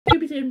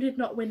Doo did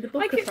not win the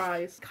Booker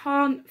Prize.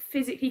 Can't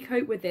physically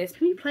cope with this.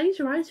 Can you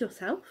plagiarise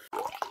yourself?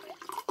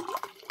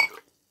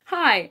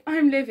 Hi,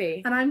 I'm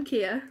Livy. And I'm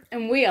Ciah.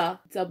 And we are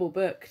double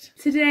booked.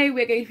 Today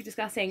we're going to be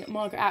discussing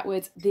Margaret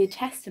Atwood's The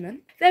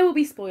Testament. There will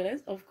be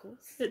spoilers, of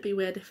course. It'd be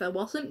weird if there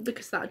wasn't,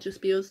 because that'd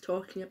just be us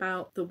talking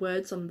about the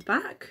words on the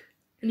back.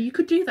 And you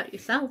could do that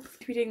yourself.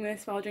 We're doing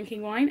this while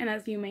drinking wine, and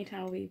as you may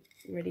tell, we've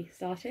already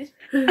started.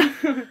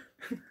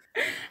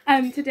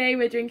 Today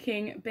we're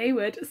drinking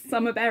Baywood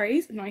Summer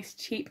Berries, nice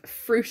cheap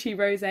fruity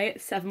rosé at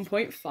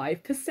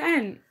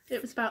 7.5%.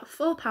 It was about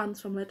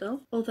 £4 from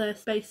Lidl. Other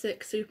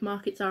basic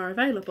supermarkets are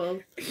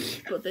available,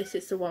 but this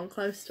is the one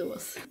close to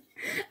us.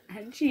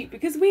 And cheap,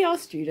 because we are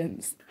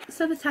students.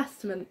 So The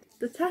Testament.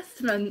 The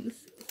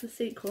Testament's the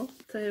sequel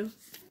to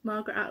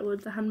Margaret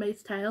Atwood, The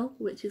Handmaid's Tale,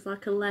 which is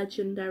like a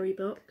legendary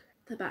book.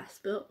 The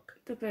best book.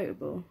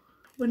 Debatable.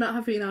 We're not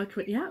having an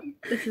argument yet.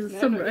 This is a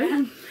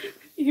summary.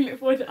 You can look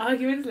forward to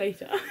arguments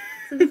later.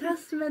 So The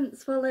Testament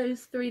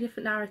follows 3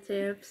 different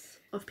narratives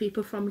of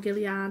people from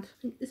Gilead.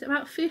 Is it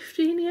about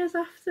 15 years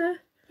after?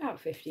 About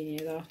 15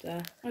 years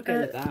after. I'll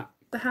go with that.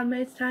 The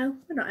Handmaid's Tale.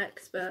 We're not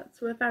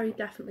experts. We're very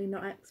definitely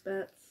not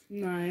experts.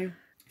 No.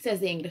 Says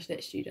the English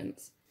lit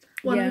students.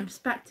 One of the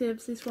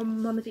perspectives is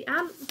from one of the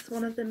aunts,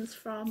 one of them's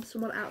from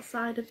someone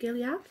outside of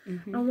Gilead,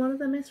 and one of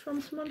them is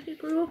from someone who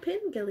grew up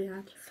in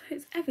Gilead. So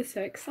it's ever so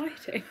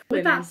exciting.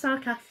 With that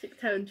sarcastic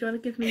tone, do you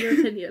want to give me your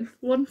opinion?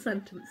 One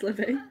sentence,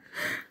 Livy.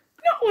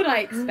 Not what I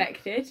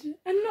expected,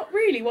 and not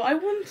really what I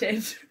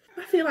wanted.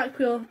 I feel like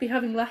we'll be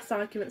having less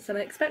arguments than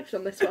I expected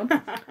on this one.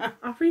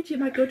 I'll read you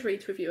my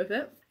Goodreads review of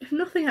it. If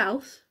nothing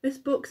else, this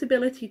book's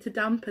ability to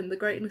dampen the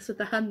greatness of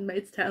The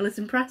Handmaid's Tale is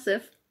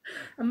impressive.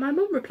 And my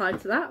mum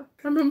replied to that.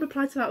 My mum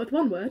replied to that with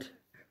one word.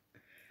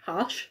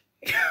 Harsh.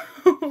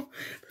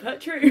 But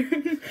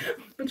true.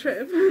 But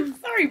true.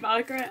 Sorry,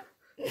 Margaret.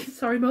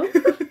 Sorry, Mum.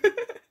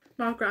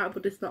 Margaret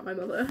Atwood is not my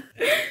mother.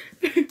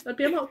 I'd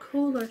be a lot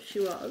cooler if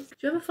she was.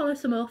 Do you ever follow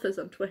some authors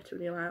on Twitter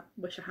and you're like,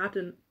 wish I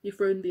hadn't, you've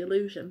ruined the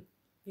illusion?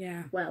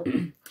 Yeah. Well,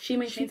 she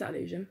maintains that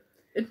illusion.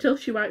 Until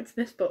she writes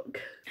this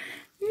book.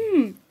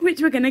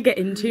 Which we're going to get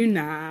into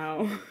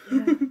now.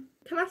 Yeah.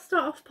 Can I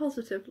start off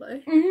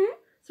positively?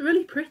 It's a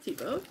really pretty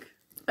book.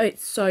 Oh,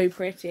 it's so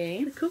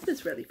pretty. The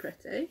cover's really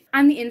pretty.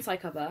 And the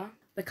inside cover.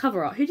 The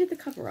cover art. Who did the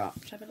cover art?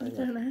 I don't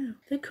know.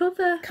 The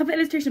cover... Cover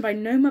illustration by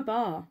Noma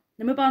Bar.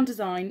 Noma Bar and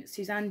design,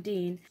 Suzanne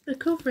Dean. The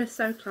cover is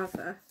so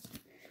clever.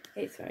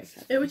 It's very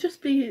clever. It would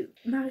just be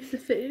nice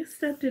if it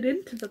extended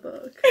into the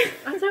book.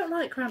 I don't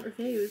like rant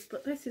reviews,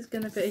 but this is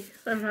going to be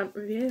a rant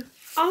review.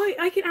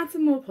 I can add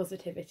some more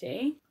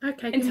positivity.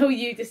 Okay. Until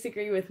you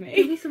disagree with me.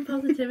 Give me some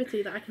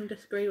positivity that I can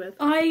disagree with.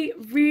 I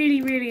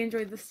really, really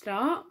enjoyed the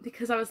start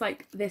because I was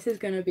like, this is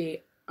going to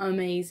be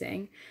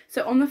amazing.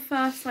 So on the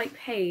first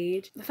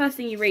page, the first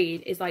thing you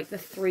read is like the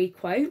 3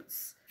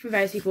 quotes from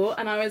various people,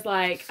 and I was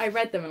like, I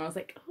read them and I was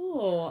like,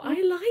 oh,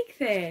 I like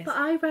this. But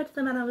I read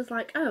them and I was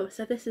like, oh,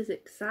 so this is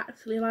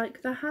exactly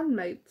like The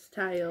Handmaid's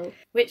Tale.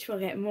 Which we'll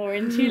get more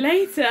into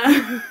later.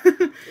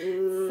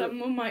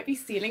 Someone might be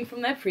stealing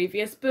from their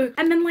previous book.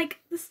 And then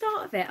the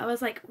start of it, I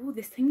was like, oh,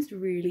 this thing's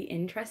really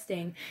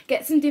interesting.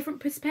 Get some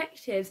different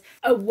perspectives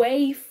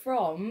away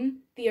from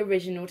the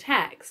original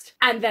text.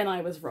 And then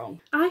I was wrong.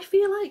 I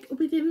feel like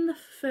within the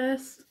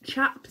first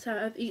chapter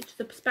of each of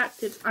the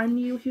perspectives, I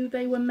knew who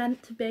they were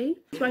meant to be.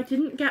 So I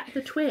didn't get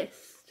the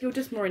twist. You're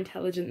just more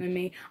intelligent than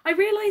me. I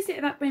realised it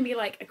about maybe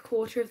a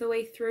quarter of the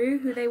way through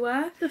who they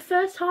were. The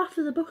first half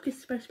of the book is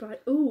supposed to be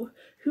like, oh,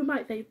 who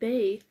might they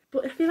be?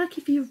 But I feel like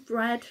if you've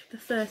read the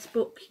first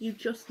book, you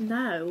just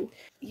know.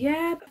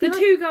 Yeah, but the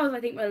 2 girls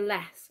I think were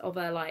less of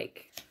a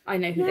I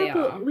know who they are.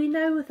 But we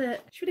know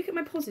that... Should we look at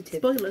my positives?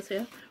 Spoilers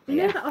here. We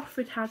know that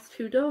Offred has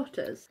 2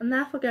 daughters, and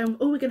therefore going,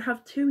 oh, we're going to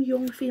have 2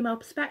 young female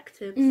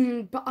perspectives.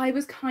 But I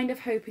was kind of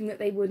hoping that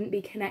they wouldn't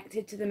be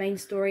connected to the main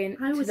story and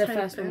to the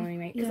first one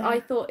anyway. Because I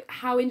thought,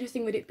 how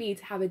interesting would it be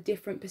to have a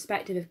different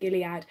perspective of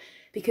Gilead?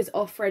 Because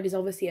Offred is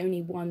obviously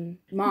only one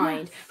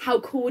mind. Yes. How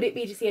cool would it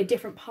be to see a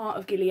different part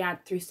of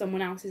Gilead through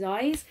someone else's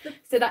eyes?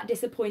 So that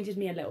disappointed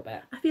me a little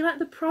bit. I feel like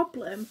the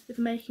problem with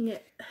making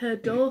it her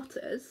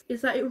daughters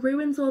is that it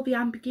ruins all the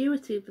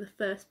ambiguity of the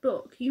first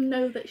book. You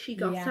know that she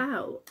got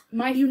out.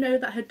 You know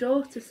that her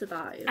daughter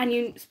survived. And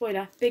big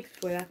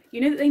spoiler,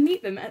 you know that they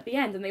meet them at the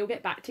end and they all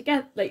get back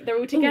together. They're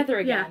all together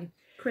again. Yeah.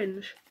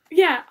 Cringe.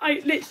 Yeah,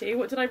 I literally,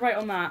 what did I write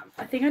on that?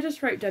 I think I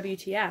just wrote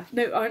WTF.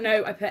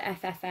 No, I put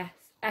FFS.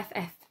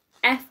 FFS.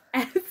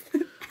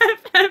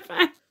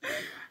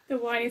 The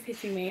wine is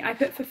hitting me. I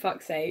put for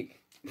fuck's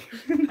sake.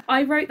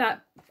 I wrote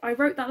that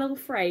little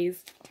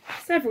phrase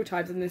several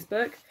times in this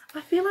book.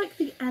 I feel like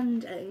the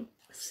ending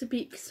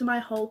speaks to my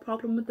whole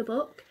problem with the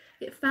book.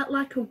 It felt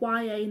like a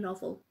YA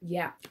novel.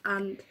 Yeah.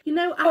 And,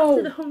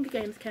 after The Hunger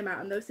Games came out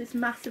and there was this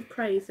massive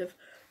praise of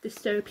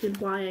dystopian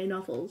YA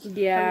novels.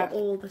 Yeah. They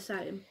were all the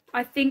same.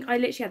 I think I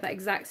literally had that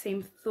exact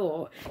same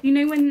thought. You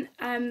know when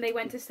they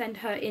went to send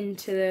her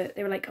into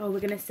they were like, oh, we're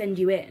going to send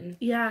you in.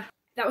 Yeah.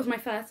 That was my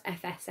first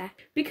FSF.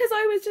 Because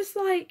I was just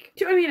like,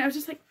 do you know what I mean? I was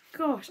just like,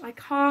 gosh, I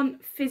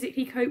can't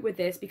physically cope with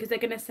this, because they're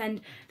gonna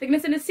send a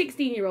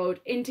 16-year-old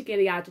into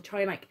Gilead to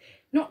try and like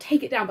not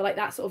take it down, but like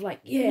that sort of like,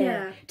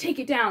 yeah, take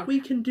it down. We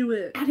can do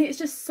it. And it's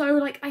just so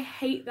like, I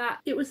hate that.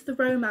 It was the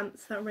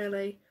romance that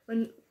really,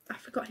 when I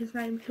forgot his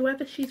name,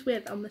 whoever she's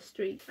with on the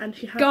street, and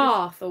she has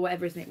Garth or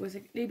whatever his name was.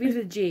 It was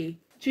a G.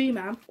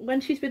 G-Man.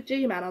 When she's with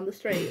G-Man on the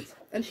street,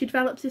 and she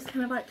develops this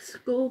kind of like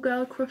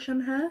schoolgirl crush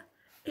on her.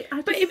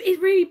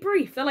 It's really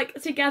brief. They're like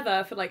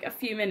together for like a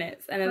few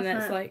minutes, and then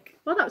it's like,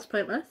 well, that was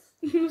pointless.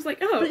 He was like,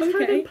 oh, but it's okay.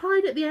 kind of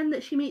implied at the end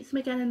that she meets him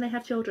again and they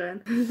have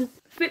children.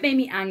 It made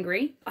me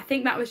angry. I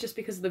think that was just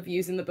because of the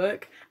views in the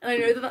book. And I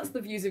know that that's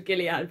the views of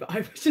Gilead, but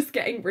I was just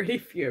getting really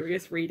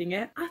furious reading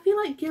it. I feel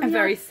like Gilead I'm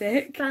very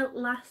sick. Felt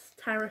less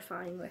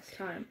terrifying this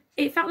time.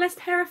 It felt less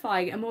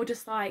terrifying and more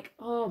just like,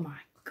 oh my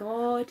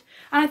God.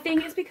 And I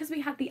think it's because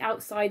we had the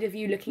outsider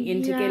view looking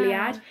into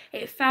Gilead.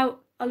 It felt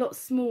a lot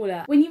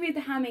smaller. When you read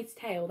The Handmaid's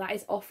Tale, that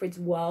is Offred's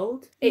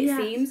world, it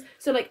seems.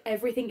 So like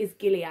everything is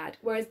Gilead.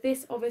 Whereas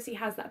this obviously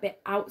has that bit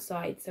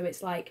outside. So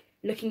it's like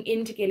looking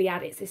into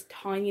Gilead, it's this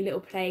tiny little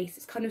place.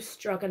 It's kind of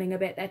struggling a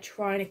bit. They're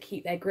trying to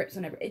keep their grips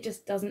on it. It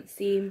just doesn't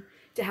seem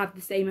to have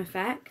the same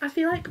effect. I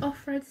feel like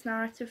Offred's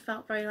narrative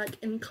felt very like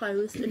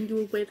enclosed and you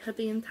were with her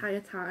the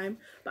entire time,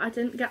 but I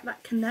didn't get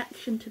that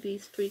connection to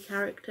these three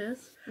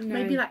characters. No.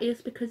 Maybe that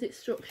is because it's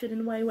structured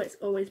in a way where it's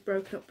always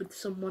broken up with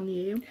someone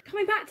new.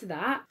 Coming back to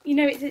that, you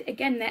know, it's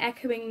again, they're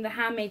echoing The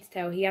Handmaid's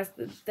Tale. He has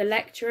the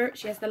lecturer,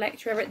 she has the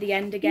lecturer at the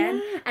end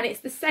again, and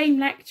it's the same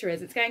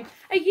lecturers. It's going,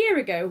 a year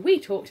ago we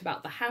talked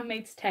about The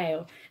Handmaid's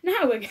Tale,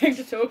 now we're going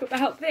to talk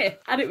about this.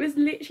 And it was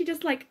literally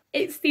just like,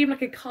 it seemed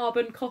like a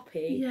carbon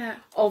copy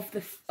of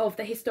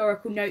the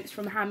historical notes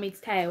from The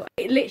Handmaid's Tale.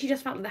 It literally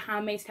just felt like The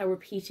Handmaid's Tale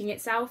repeating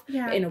itself,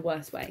 but in a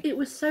worse way. It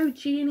was so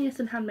genius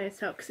in Handmaid's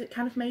Tale because it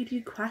kind of made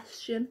you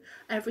question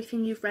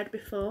everything you've read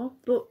before.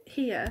 But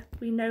here,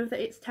 we know that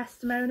it's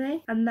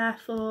testimony, and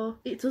therefore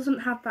it doesn't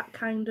have that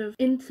kind of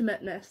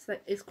intimateness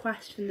that is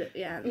questioned at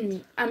the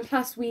end. And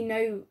plus we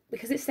know,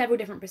 because it's several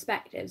different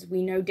perspectives,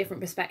 we know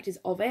different perspectives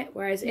of it,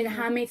 whereas in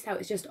Handmaid's Tale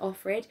it's just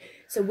Offred.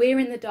 So we're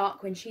in the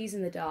dark when she's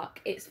in the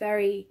dark. It's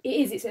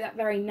that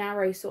very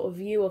narrow sort of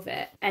view of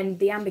it, and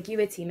the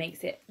ambiguity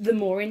makes it the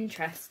more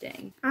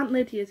interesting. Aunt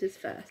Lydia's is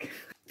first.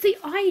 See,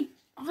 I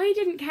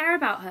didn't care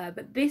about her,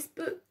 but this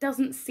book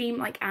doesn't seem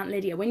like Aunt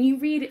Lydia. When you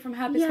read it from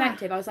her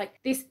perspective, I was like,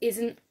 this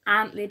isn't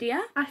Aunt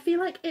Lydia. I feel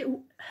like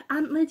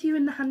Aunt Lydia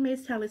in The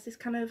Handmaid's Tale is this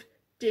kind of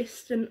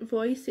distant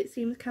voice. It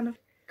seems kind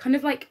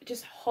of like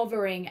just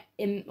hovering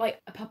in like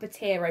a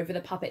puppeteer over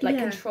the puppet, like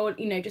control,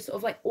 you know, just sort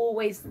of like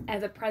always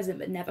ever present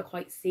but never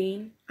quite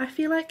seen. I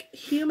feel like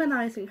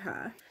humanising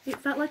her, it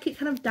felt like it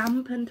kind of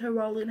dampened her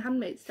role in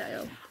Handmaid's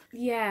Tale.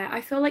 Yeah,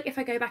 I feel like if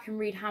I go back and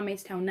read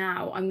Handmaid's Tale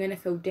now, I'm going to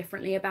feel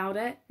differently about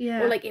it.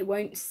 Yeah. Or like it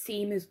won't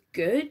seem as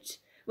good,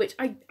 which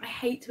I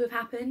hate to have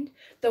happened.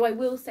 Though I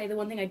will say the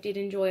one thing I did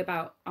enjoy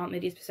about Aunt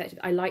Lydia's perspective,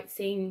 I liked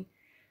seeing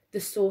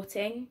the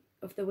sorting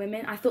of the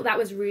women. I thought that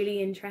was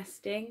really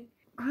interesting.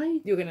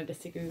 You're going to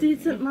disagree with me.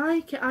 Didn't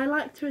like it. I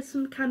liked her as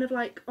some kind of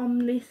like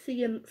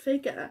omniscient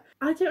figure.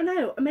 I don't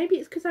know. Maybe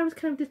it's because I was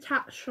kind of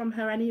detached from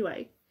her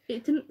anyway.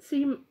 It didn't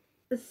seem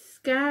as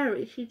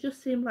scary. She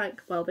just seemed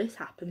like, well, this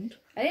happened.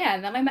 Oh, yeah,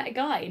 and then I met a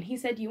guy and he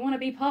said, you want to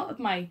be part of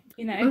my,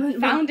 you know,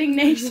 founding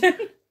nation.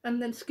 And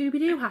then Scooby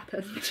Doo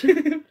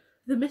happened.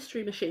 The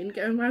mystery machine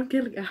going around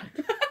Gilead.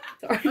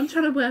 Sorry. I'm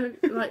trying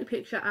to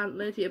picture Aunt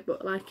Lydia,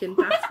 but like in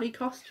Daphne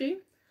costume.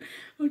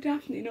 Oh,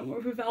 Daphne, not more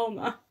of a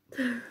Velma.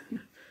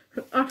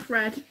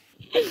 Offred.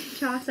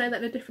 Shall I say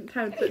that in a different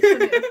tone? But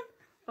it's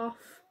funnier.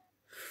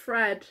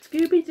 Offred.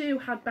 Scooby Doo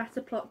had better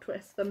plot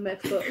twists than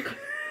this book.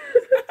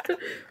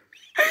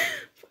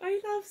 I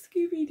love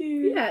Scooby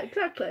Doo. Yeah,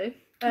 exactly.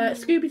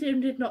 Scooby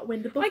Doo did not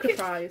win the Booker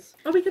Prize.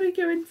 Are we going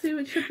to go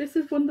into should this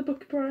have won the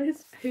Booker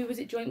Prize? Who was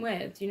it joint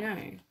with? Do you know?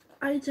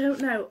 I don't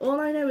know. All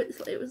I know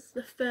is it was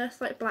the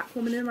first black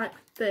woman in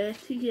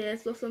 30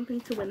 years or something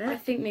to win it. I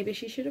think maybe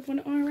she should have won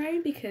it on her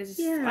own because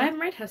I haven't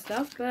read her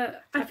stuff,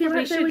 but I feel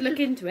probably like should look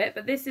into it.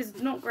 But this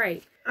is not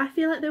great. I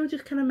feel like they were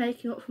just kind of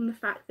making up from the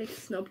fact they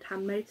snubbed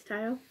Handmaid's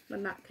Tale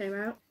when that came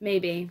out.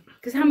 Maybe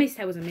because Handmaid's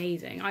Tale was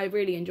amazing. I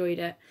really enjoyed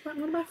it. It's like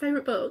one of my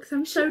favourite books.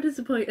 I'm so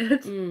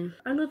disappointed.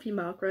 I love you,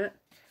 Margaret.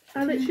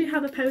 I literally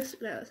have a post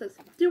that says,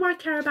 "Do I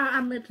care about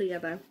Aunt Lydia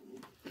though?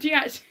 Do you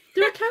actually?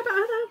 Do I care about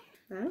her though?"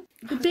 No.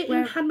 The bit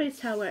in Handmaid's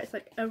Tale where it's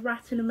like a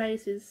rat in a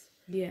maze is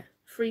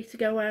free to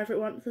go wherever it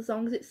wants as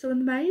long as it's still in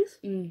the maze.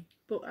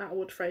 But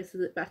Atwood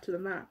phrases it better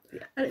than that.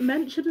 Yeah. And it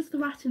mentions the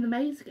rat in the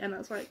maze again. I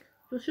was like,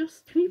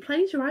 can you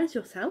plagiarise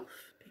yourself?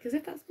 Because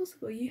if that's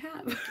possible, you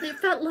have. It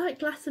felt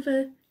like less of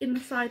a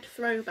inside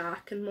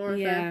throwback and more of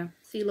a,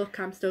 see, look,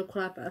 I'm still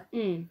clever.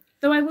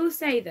 Though I will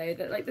say though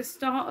that the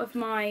start of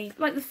my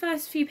the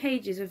first few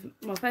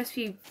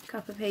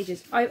couple of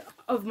pages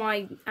of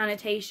my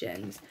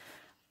annotations,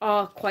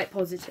 are quite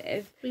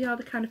positive. We are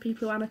the kind of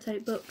people who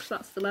annotate books.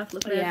 That's the level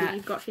of nerd that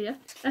you've got here.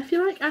 I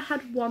feel like I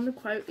had one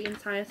quote the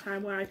entire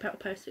time where I put a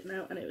post-it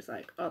note and it was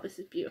like, oh, this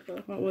is beautiful.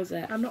 What was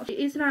it? It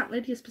is an Aunt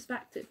Lydia's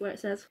perspective where it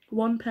says,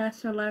 one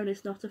person alone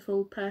is not a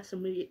full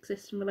person. We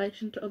exist in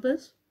relation to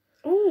others.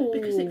 Oh,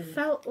 because it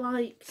felt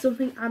like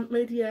something Aunt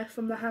Lydia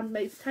from The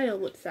Handmaid's Tale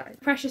would say.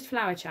 Precious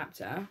Flower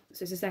chapter,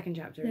 so it's the second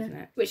chapter, isn't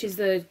it? Which is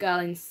the girl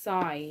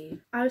inside.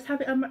 I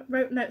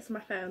wrote notes on my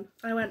phone.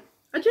 I went,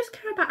 I just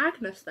care about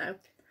Agnes though.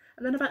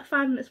 And then about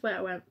 5 minutes later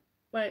I went,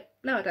 wait,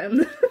 no I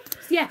don't.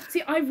 Yeah,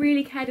 see, I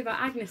really cared about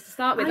Agnes to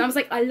start with. I was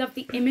like, I love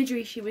the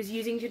imagery she was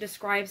using to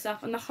describe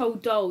stuff, and the whole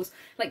dolls.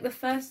 Like, the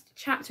first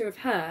chapter of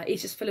her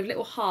is just full of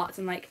little hearts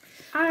and like,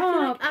 I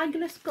feel like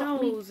Agnes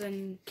got dolls me,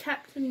 and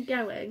kept me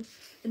going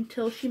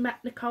until she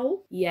met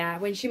Nicole. Yeah,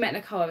 when she met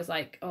Nicole, I was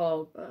like,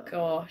 oh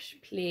gosh,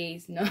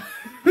 please no.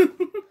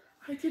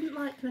 I didn't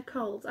like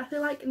Nicole's. I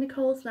feel like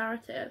Nicole's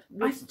narrative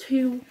was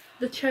too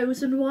the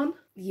chosen one.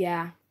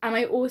 Yeah, and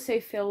I also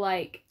feel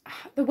like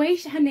the way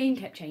her name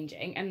kept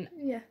changing and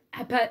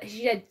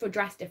she did for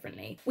dress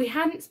differently. We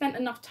hadn't spent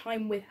enough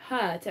time with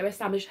her to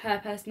establish her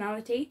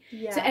personality.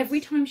 Yes. So every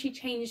time she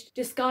changed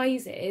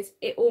disguises,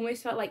 it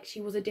almost felt like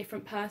she was a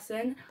different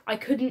person. I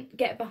couldn't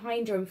get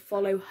behind her and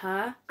follow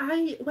her.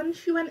 When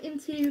she went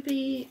into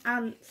the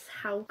aunt's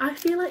house, I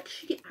feel like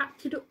she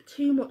acted up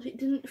too much. It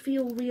didn't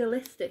feel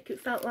realistic. It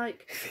felt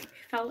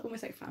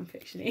almost like fan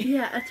fiction-y.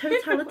 Yeah, a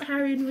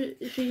totalitarian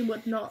regime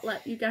would not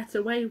let you get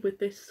away with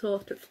this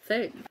sort of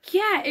thing.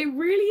 Yeah, it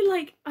really,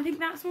 like, I think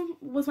that's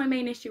what was my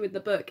main issue with the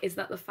book, is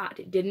that the fact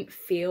it didn't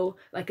feel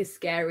like a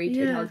scary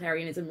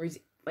totalitarianism,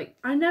 like...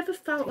 I never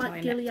felt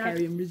like Gilead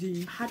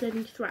had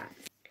any threat.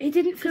 It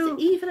didn't feel...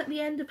 Even at the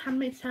end of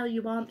Handmaid's Tale,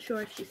 you aren't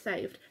sure if she's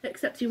saved.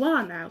 Except you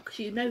are now, because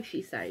you know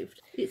she's saved.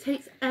 It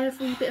takes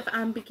every bit of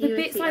ambiguity.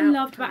 The bits I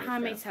loved about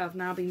Handmaid's Tale have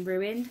now been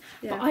ruined.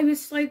 Yeah. But I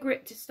was so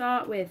gripped to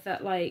start with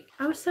that, like...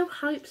 I was so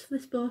hyped for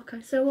this book.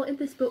 I so wanted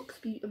this book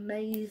to be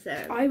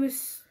amazing. I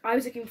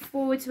was looking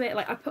forward to it.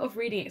 Like, I put off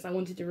reading it because I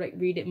wanted to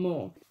read it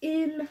more.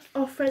 In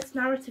Offred's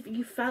narrative,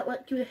 you felt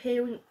like you were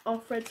hearing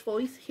Offred's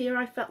voice. Here,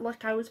 I felt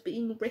like I was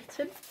being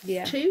written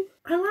to.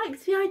 I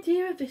liked the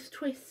idea of this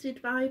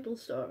twisted Bible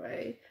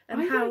story.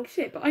 And I liked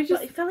it, but I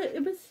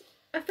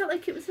felt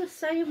like it was the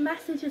same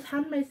message as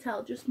Handmaid's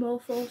Tale, just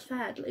more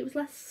force-fed. It was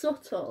less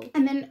subtle.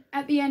 And then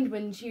at the end,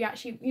 when she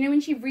actually, you know,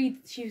 when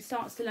she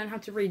starts to learn how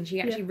to read and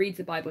she actually reads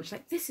the Bible, she's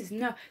like, this is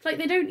no... Like,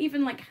 they don't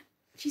even, like...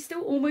 She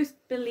still almost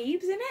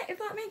believes in it, if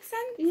that makes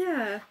sense.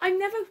 Yeah. I'm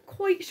never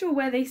quite sure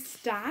where they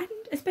stand,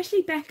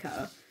 especially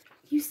Becca.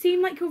 You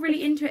seem like you're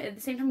really into it, at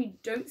the same time you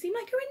don't seem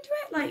like you're into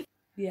it. Like,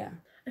 yeah.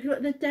 I feel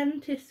like the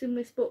dentist in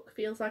this book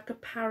feels like a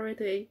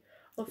parody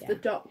of the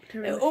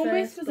Doctor in it the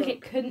almost first feels book. like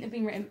it couldn't have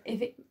been written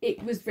if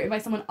it was written by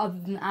someone other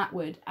than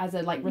Atwood as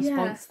a like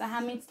response to The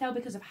Handmaid's Tale,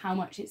 because of how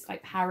much it's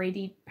like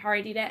parodied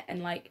it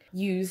and like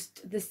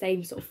used the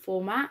same sort of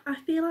format. I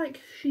feel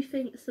like she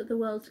thinks that the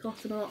world's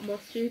gotten a lot more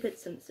stupid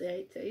since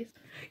the 80s.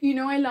 You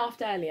know, I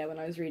laughed earlier when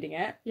I was reading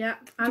it. Yeah.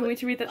 Do you want me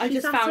to read that? I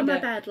just just sat found on my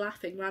it. bed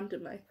laughing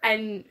randomly.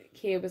 And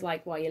Kia was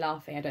like, why are you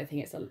laughing? I don't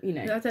think it's, you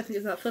know. I don't think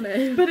it's that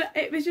funny. But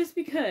it was just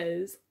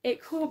because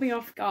it caught me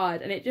off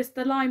guard, and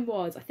the line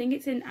was, I think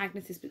it's in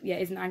Agnes's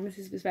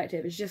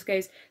perspective. It just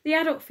goes, the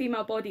adult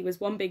female body was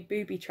one big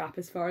booby trap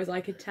as far as I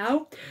could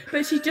tell.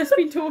 But she'd just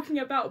been talking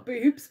about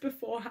boobs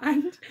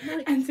beforehand.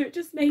 Like, and so it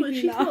just made me laugh. But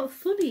she's not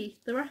funny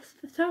the rest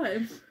of the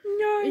time.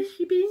 No. Is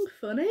she being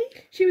funny?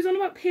 She was on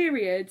about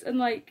periods and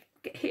like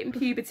hitting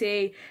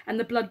puberty and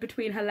the blood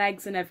between her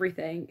legs and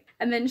everything.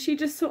 And then she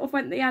just sort of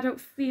went, the adult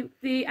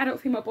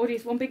female body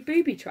is one big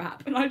booby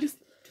trap. And I just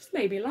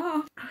made me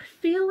laugh. I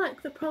feel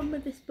like the problem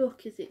with this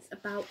book is it's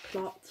about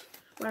plot,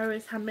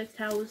 whereas Handmaid's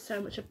Tale was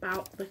so much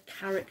about the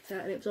character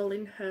and it was all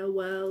in her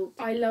world.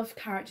 I love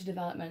character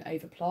development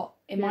over plot.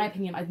 In my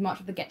opinion, I'd much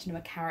rather get to know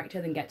a character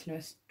than get to know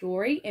a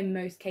story in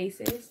most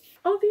cases.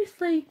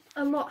 Obviously,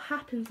 a lot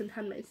happens in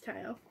Handmaid's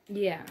Tale.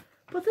 Yeah.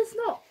 But there's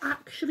not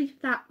actually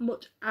that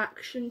much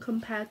action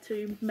compared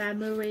to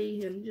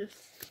memory and just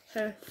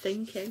her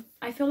thinking.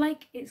 I feel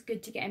like it's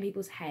good to get in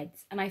people's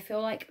heads, and I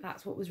feel like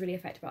that's what was really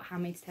effective about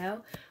Handmaid's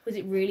Tale, was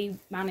it really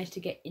managed to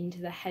get into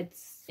the head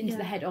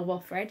of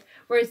Offred,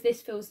 whereas this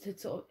feels to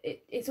sort of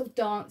it sort of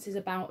dances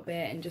about a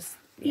bit and just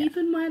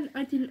Even when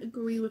I didn't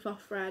agree with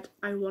Offred,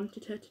 I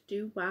wanted her to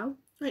do well.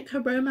 Like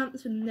her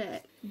romance with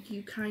Nick,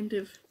 you kind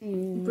of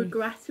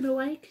regret in a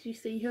way because you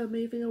see her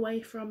moving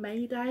away from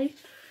Mayday.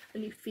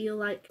 And you feel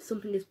like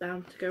something is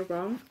bound to go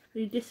wrong.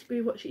 And you disagree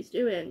with what she's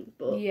doing,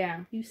 but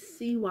you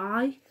see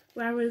why.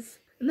 Whereas,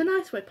 in the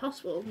nice way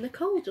possible,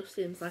 Nicole just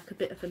seems like a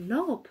bit of a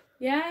knob.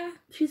 Yeah.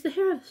 She's the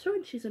hero of the story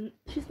and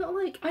she's not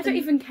like... I don't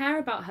even care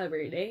about her,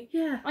 really.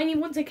 Yeah. I only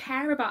want to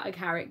care about a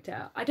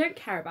character. I don't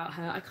care about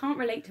her. I can't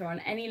relate to her on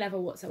any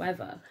level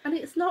whatsoever. And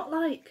it's not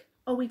like,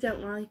 oh, we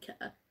don't like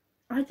her.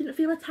 I didn't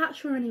feel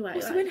attached to her anyway.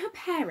 Also, when her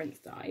parents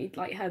died,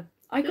 like her...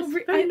 I got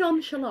very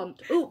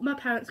nonchalant. Oh, my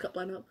parents got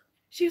blown up.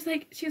 She was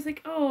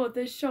like, oh,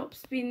 the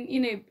shop's been,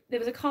 there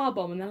was a car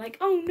bomb, and they're like,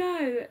 oh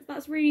no,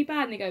 that's really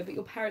bad. And they go, but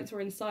your parents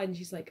were inside, and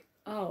she's like,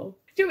 oh.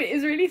 Do it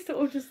is really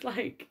sort of just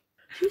like,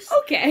 she's,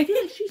 okay. I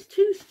feel like she's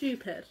too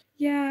stupid.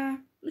 Yeah.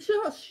 She's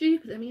not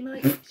stupid, I mean,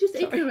 like, she's just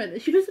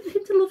ignorant. She doesn't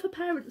seem to love her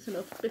parents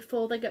enough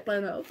before they get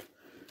blown up.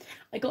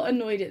 I got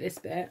annoyed at this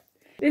bit.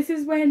 This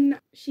is when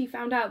she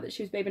found out that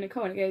she was baby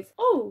Nicole, and it goes,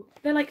 oh,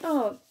 they're like,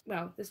 oh,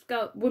 well, this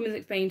woman's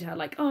explained to her,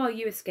 like, oh,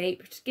 you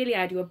escaped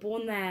Gilead, you were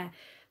born there.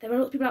 There were a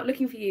lot of people out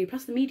looking for you,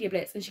 plus the media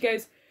blitz. And she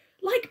goes,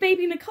 like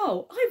baby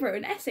Nicole, I wrote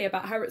an essay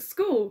about her at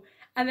school.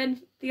 And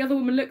then the other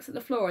woman looks at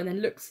the floor and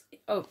then looks,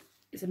 oh,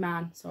 it's a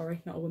man,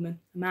 sorry, not a woman,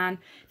 a man.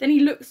 Then he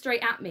looks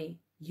straight at me.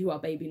 You are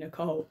baby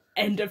Nicole.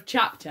 End of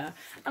chapter.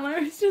 And I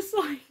was just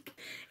like,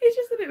 it's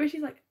just a bit where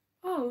she's like,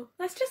 oh,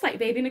 that's just like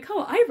baby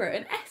Nicole. I wrote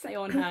an essay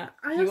on her.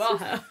 You are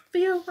her. I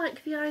feel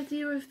like the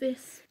idea of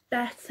this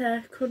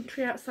better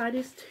country outside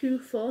is too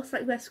forced,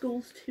 like their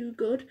school's too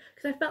good.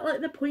 Because I felt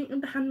like the point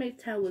of The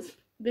Handmaid's Tale was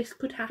this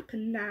could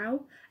happen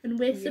now, and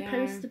we're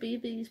supposed to be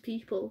these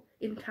people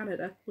in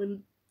Canada,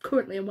 when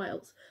currently in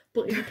Wales,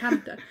 but in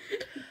Canada.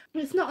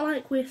 It's not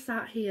like we're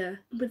sat here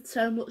with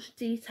so much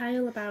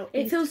detail about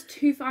it. Feels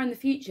too far in the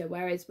future,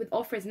 whereas with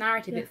Offred's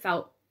narrative it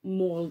felt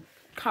more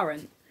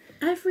current.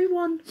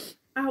 Everyone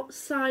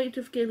outside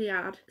of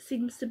Gilead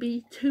seems to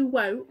be too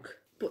woke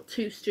but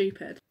too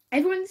stupid.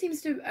 Everyone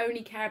seems to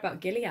only care about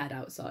Gilead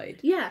outside.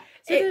 Yeah.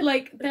 So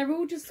they're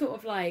all just sort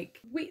of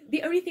like,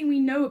 the only thing we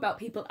know about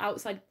people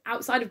outside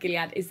of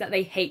Gilead is that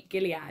they hate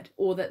Gilead,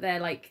 or that they're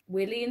like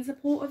weirdly in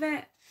support of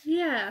it.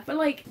 Yeah. But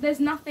like there's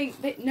nothing,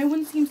 no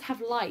one seems to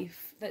have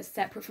life that's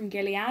separate from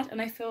Gilead,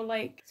 and I feel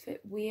like it's a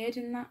bit weird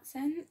in that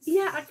sense.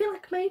 Yeah, I feel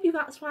like maybe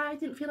that's why I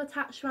didn't feel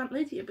attached to Aunt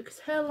Lydia, because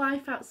her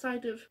life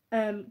outside of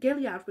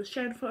Gilead was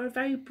shown for a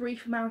very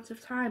brief amount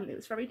of time, and it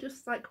was very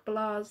just like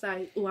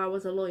blasé. Oh, I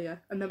was a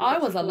lawyer, and then I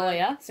was a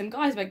lawyer. Some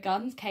guys with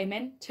guns came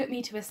in, took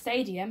me to a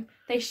stadium.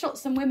 They shot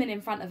some women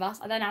in front of us.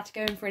 I then had to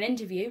go in for an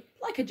interview,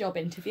 like a job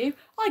interview.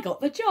 I got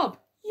the job.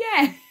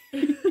 Yeah.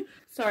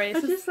 Sorry,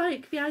 I just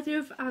like the idea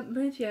of Aunt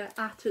Lydia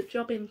at a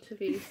job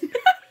interviews.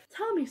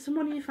 Tell me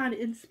someone you find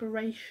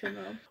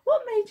inspirational.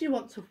 What made you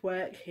want to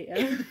work here?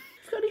 Have you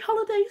got any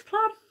holidays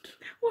planned?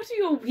 What are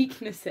your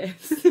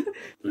weaknesses?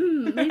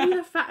 Maybe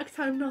the fact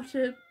I'm not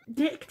a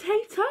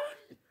dictator?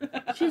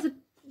 She's a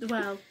dick.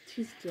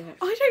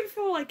 I don't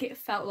feel like it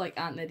felt like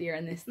Aunt Lydia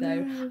in this,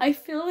 though. No. I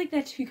feel like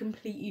they're two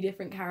completely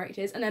different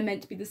characters, and they're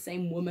meant to be the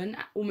same woman,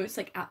 almost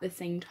like at the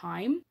same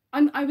time.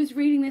 I was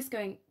reading this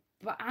going,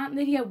 but Aunt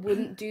Lydia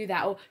wouldn't do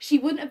that, or she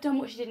wouldn't have done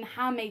what she did in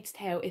Handmaid's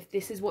Tale if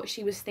this is what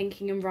she was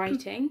thinking and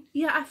writing.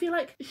 Yeah, I feel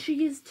like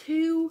she is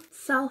too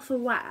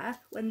self-aware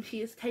when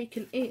she is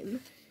taken in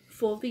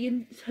for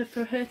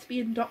her to be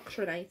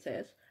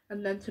indoctrinated,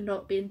 and then to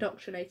not be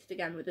indoctrinated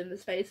again within the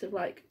space of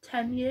like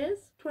 10 years,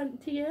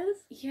 20 years.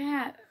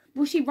 Yeah.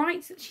 Well, she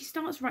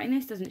starts writing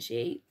this, doesn't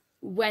she?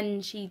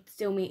 When she's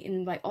still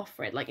meeting like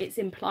Offred, like it's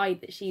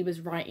implied that she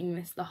was writing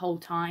this the whole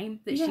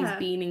time, that she's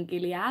been in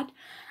Gilead.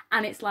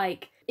 And it's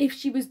like, if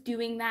she was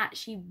doing that,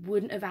 she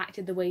wouldn't have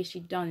acted the way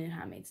she'd done in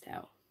Handmaid's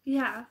Tale.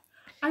 Yeah.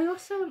 I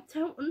also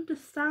don't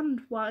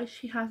understand why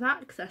she has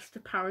access to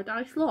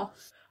Paradise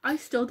Lost. I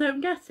still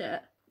don't get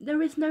it.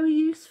 There is no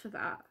use for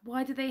that.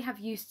 Why do they have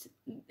use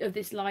of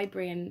this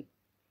library and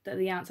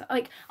the answer?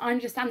 Like, I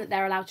understand that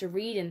they're allowed to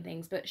read and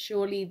things, but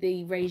surely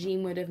the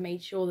regime would have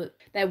made sure that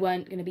there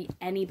weren't going to be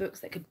any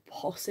books that could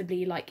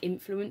possibly like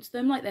influence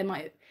them. Like there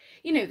might,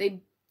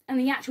 and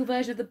the actual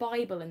version of the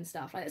Bible and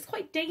stuff. Like, it's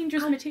quite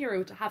dangerous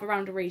material to have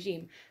around a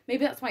regime.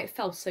 Maybe that's why it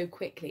fell so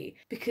quickly,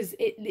 because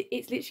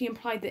it's literally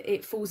implied that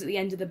it falls at the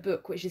end of the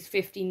book, which is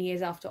 15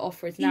 years after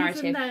Offred's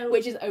narrative,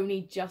 which is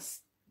only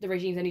just, the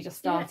regime's only just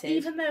started. Yeah,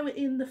 even though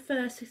in the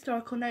first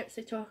historical notes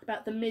they talk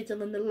about the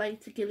middle and the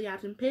later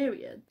Gileadan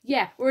period.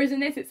 Yeah, whereas in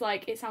this it's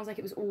like, it sounds like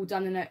it was all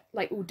done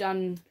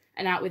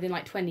and out within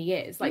like 20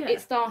 years. Like it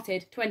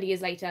started, 20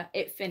 years later,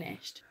 it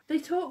finished. They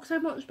talk so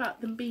much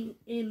about them being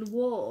in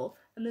war,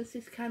 and there's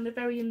this kind of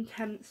very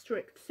intense,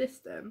 strict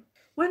system.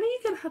 When are you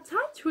going to have time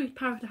to read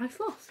Paradise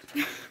Lost?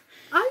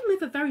 I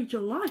live a very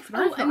dull life, and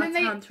I've not had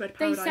time to read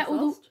Paradise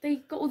Lost. They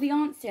got all the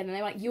answers in, and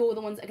they're like, you're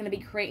the ones that are going to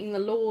be creating the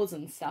laws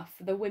and stuff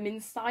for the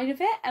women's side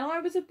of it. And I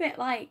was a bit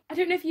like, I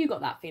don't know if you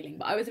got that feeling,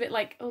 but I was a bit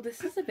like, oh,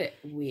 this is a bit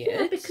weird.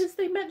 Yeah, because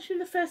they mentioned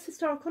in the first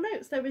historical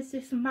notes there was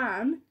this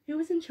man who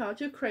was in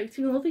charge of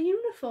creating all the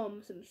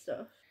uniforms and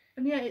stuff.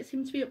 And yeah, it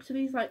seemed to be up to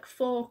these, like,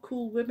 4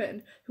 cool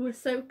women who were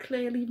so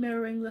clearly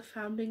mirroring the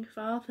founding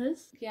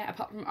fathers. Yeah,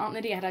 apart from Aunt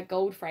Lydia had a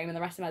gold frame and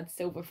the rest of them had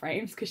silver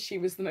frames because she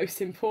was the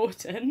most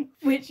important,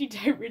 which you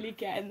don't really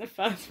get in the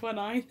first one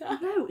either.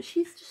 No,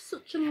 she's just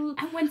such a...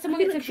 And when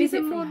someone gets a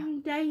visit from her... she's a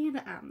mundane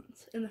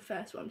aunt in the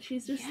first one.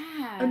 She's just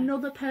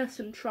another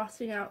person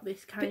trotting out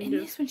this kind of... But in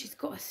this one, she's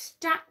got a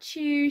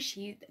statue,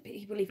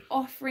 people leave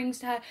offerings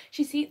to her,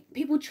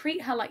 people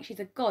treat her like she's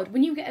a god.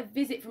 When you get a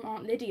visit from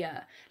Aunt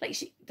Lydia, like,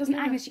 she doesn't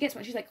act as she gets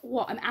one. She's like,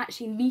 what? I'm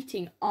actually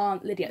meeting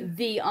Aunt Lydia,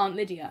 the Aunt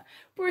Lydia.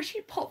 Whereas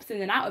she pops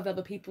in and out of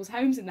other people's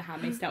homes in the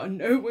Handmaid's Tale and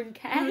no one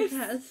cares.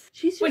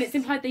 She's just... when it's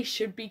implied they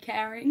should be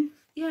caring.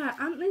 Yeah,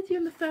 Aunt Lydia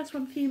in the first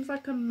one seems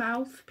like a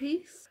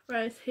mouthpiece,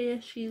 whereas here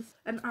she's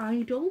an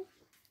idol.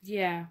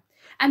 Yeah.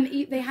 And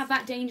they have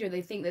that danger.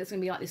 They think there's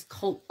going to be like this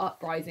cult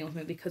uprising or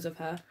something because of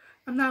her.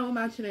 I'm now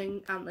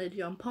imagining Aunt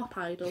Lydia on Pop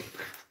Idol.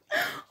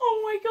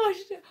 Oh my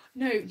gosh.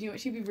 No, do you know what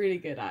she'd be really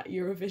good at?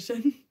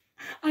 Eurovision.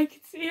 I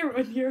could see her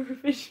on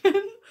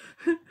Eurovision.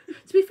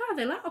 To be fair,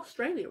 they let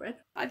Australia in.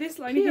 This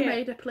line Kia here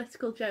made a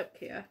political joke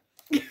here.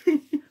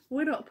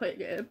 We're not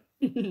putting it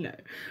in. No,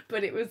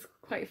 but it was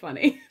quite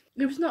funny.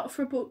 It was not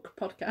for a book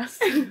podcast.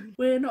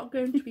 We're not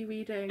going to be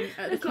reading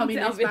the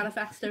Communist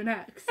Manifesto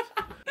next.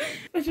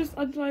 I just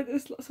underlined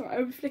this. Sorry,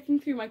 I was flicking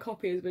through my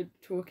copy as we're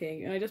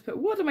talking, and I just put,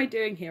 "What am I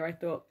doing here?" I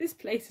thought, this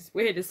place is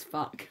weird as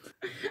fuck.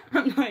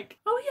 I'm like,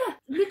 oh yeah,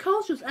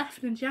 Nicole's just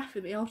effing and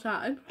jeffing the whole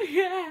time.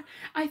 Yeah,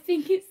 I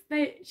think it's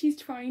that she's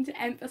trying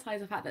to emphasise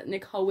the fact that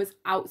Nicole was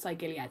outside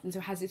Gilead and so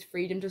has this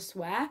freedom to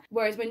swear.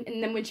 Whereas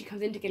when she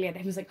comes into Gilead,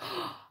 everyone's like,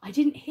 "Oh, I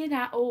didn't hear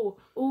that. Oh,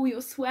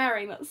 you're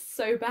swearing. That's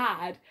so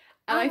bad."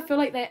 And I feel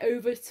like they're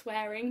over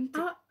swearing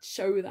to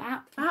show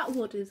that.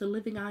 Atwood is a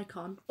living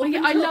icon.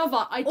 I love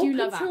her. I do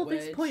love Atwood. Up until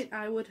this point,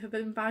 I would have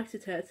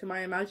invited her to my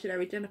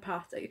imaginary dinner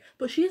party.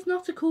 But she is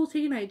not a cool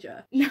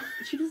teenager. No.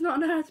 She does not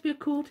know how to be a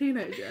cool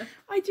teenager.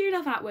 I do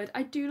love Atwood.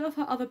 I do love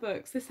her other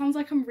books. This sounds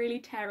like I'm really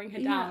tearing her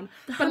down.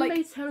 The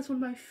Handmaid's Tale is one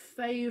of my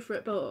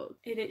favourite books.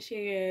 It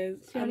literally is.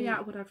 It's the only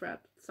Atwood I've read.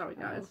 Sorry,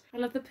 guys. I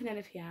love the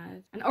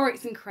Penelopiad. And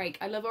Oryx and Crake.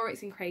 I love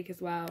Oryx and Crake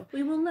as well.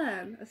 We will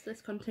learn, as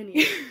this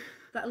continues,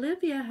 that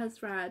Olivia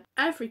has read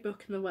every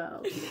book in the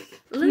world.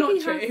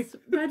 Olivia has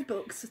read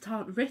books that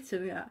aren't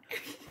written yet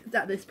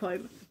at this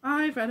point.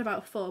 I've read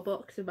about 4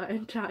 books in my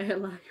entire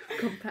life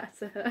compared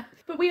to her.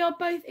 But we are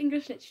both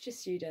English literature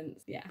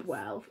students, yes.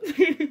 Well.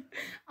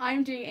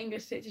 I'm doing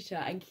English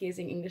literature and Kia's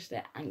doing English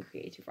lit and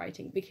creative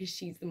writing because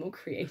she's the more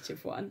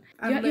creative one.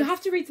 You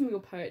have to read some of your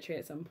poetry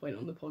at some point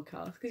on the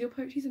podcast because your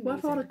poetry's amazing. Well,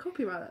 if I want to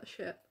copyright that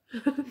shit.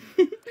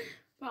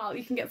 Well,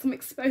 you can get some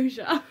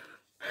exposure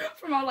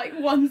from our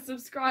one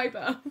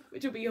subscriber,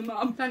 which will be your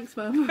mum. Thanks,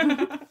 Mum.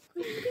 It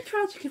would be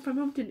tragic if my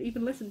mum didn't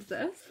even listen to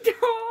this.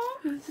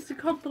 It's just a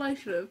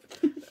compilation of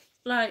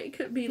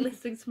me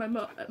listening to my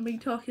mum, me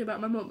talking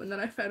about my mum, and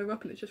then I phone her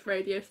up and it's just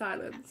radio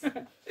silence.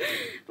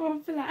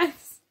 Oh,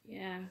 bless.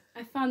 Yeah,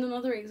 I found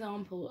another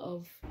example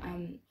of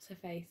her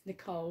face,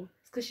 Nicole.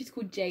 It's because she's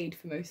called Jade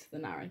for most of the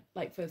narrative,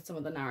 for some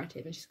of the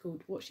narrative, and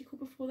what's she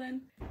called before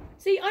then?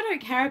 See, I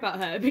don't care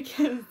about her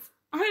because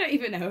I don't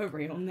even know her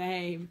real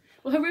name.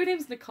 Well, her real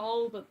name's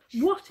Nicole, but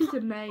what is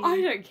a name?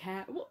 I don't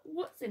care.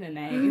 What's in a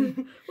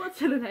name?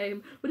 What's in a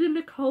name? Would a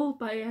Nicole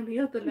by any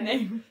other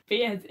name?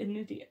 Beard's an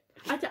idiot.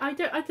 I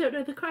don't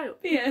know the quote.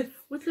 Yes.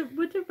 Would a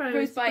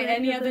rose by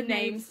any other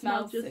name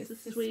smell just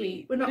as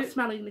sweet? We're not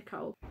smelling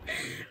Nicole.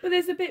 But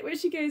there's a bit where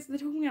she goes, they're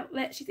talking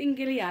about, she's in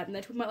Gilead and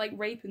they're talking about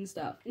rape and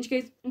stuff. And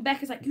she goes, and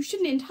Becca's like, "You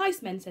shouldn't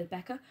entice men," said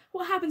Becca.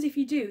 "What happens if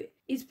you do?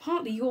 It's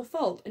partly your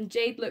fault." And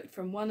Jade looked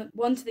from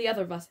one to the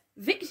other of us.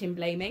 "Victim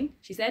blaming,"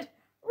 she said.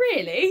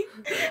 "Really?"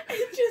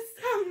 It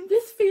just sounds...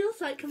 This feels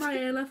like my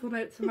A-level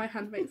notes on my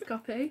Handmaid's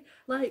copy.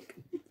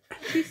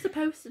 She's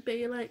supposed to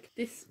be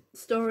this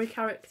story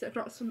character,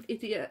 not some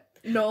idiot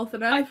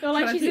northerner. I feel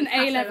like she's an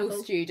A-level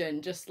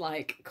student just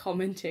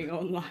commenting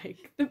on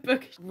the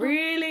book.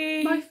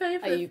 Really? My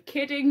favourite... Are you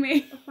kidding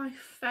me? My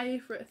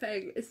favourite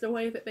thing is the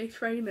way that they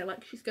train her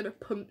she's going to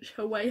punch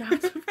her way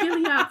out of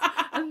Gilead.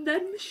 And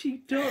then she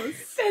does.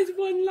 There's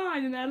one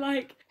line and they're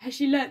like, "Has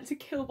she learnt to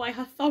kill by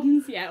her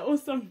thumbs yet?" or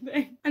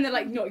something. And they're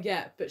like, "Not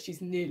yet, but she's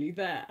nearly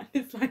there."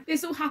 It's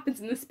this all happens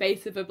in the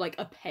space of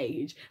a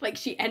page.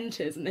 She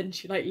enters and then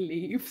she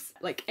leaves,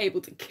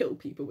 able to kill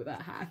people with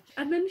her hand.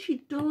 And then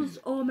she does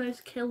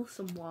almost kill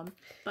someone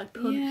by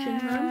punching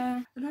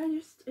them.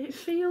 And it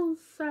feels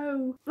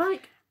so...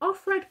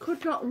 Offred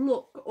could not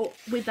look up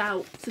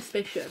without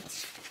suspicion.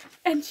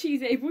 And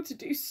she's able to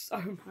do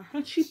so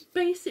much. She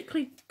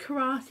basically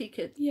karate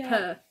kids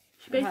her.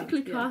 She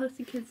basically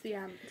karate kids the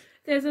ant.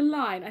 There's a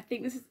line, I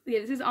think this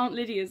is Aunt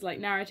Lydia's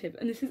narrative,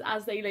 and this is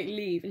as they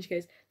leave, and she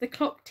goes, "The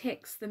clock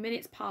ticks, the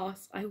minutes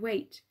pass, I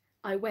wait.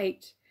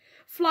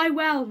 Fly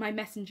well, my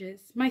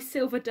messengers, my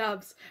silver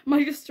doves,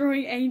 my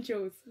destroying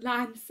angels,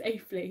 land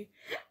safely."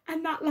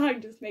 And that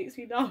line just makes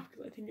me laugh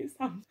because I think it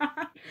sounds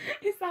bad.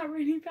 Is that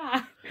really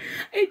bad?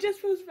 It just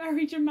feels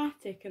very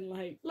dramatic and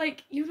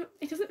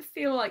it doesn't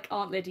feel like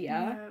Aunt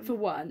Lydia, for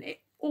one.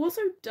 It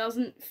also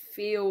doesn't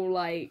feel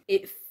like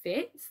it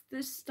fits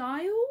the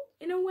style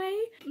in a way.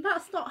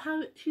 That's not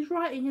how she's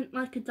writing it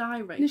a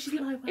diary. No, she's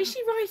not. Is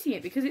she writing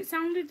it? Because it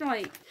sounded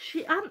like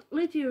Aunt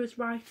Lydia is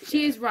writing it.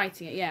 She is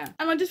writing it, yeah.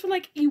 And I just feel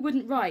like you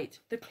wouldn't write,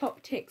 "The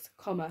clock ticks,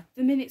 comma,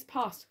 the minutes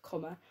pass,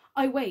 comma,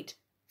 I wait,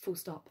 full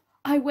stop.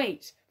 I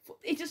wait."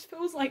 It just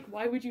feels like,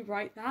 why would you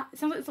write that? It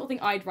sounds like the sort of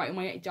thing I'd write in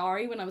my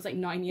diary when I was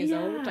 9 years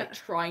old,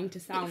 trying to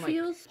sound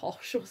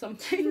posh or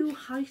something. Too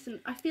heightened.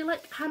 I feel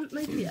like Aunt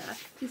Lydia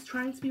is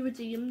trying to be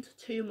redeemed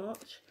too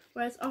much.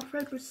 Whereas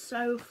Offred was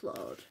so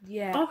flawed.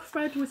 Yeah.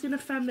 Offred was in a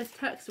feminist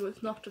text and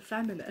was not a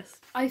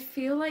feminist. I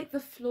feel like the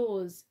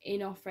flaws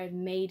in Offred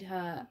made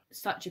her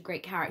such a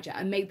great character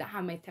and made The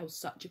Handmaid's Tale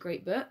such a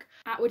great book.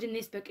 Atwood in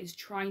this book is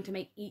trying to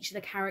make each of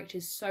the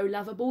characters so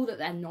lovable that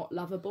they're not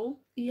lovable.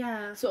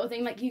 Yeah. Sort of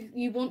thing. Like,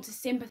 you want to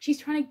sympathise. She's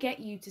trying to get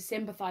you to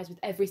sympathise with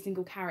every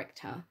single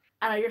character.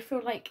 And I just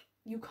feel like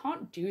you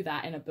can't do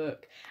that in a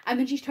book. And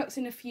then she chucks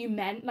in a few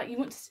men. Like,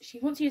 she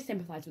wants you to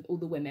sympathise with all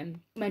the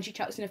women. And then she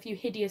chucks in a few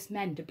hideous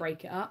men to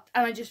break it up.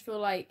 And I just feel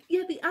like...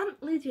 Yeah, the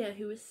Aunt Lydia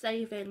who was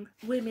saving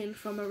women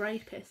from a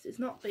rapist is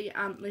not the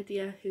Aunt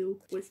Lydia who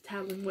was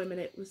telling women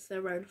it was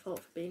their own fault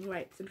for being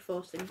raped and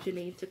forcing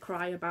Janine to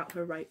cry about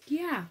her rape.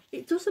 Yeah.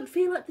 It doesn't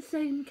feel like the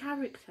same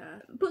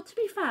character. But to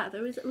be fair,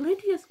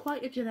 Lydia's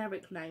quite a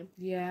generic name.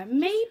 Yeah,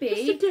 maybe.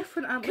 Just a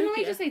different Aunt Lydia.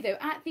 Can I just say, though,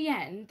 at the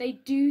end, they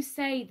do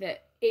say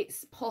that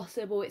it's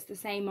possible it's the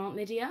same Aunt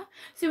Lydia.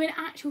 So in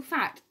actual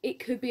fact, it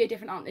could be a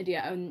different Aunt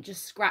Lydia and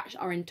just scratch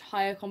our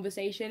entire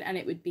conversation and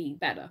it would be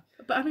better.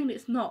 But I mean,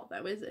 it's not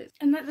though, is it?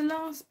 And like the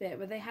last bit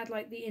where they had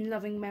like the in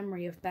loving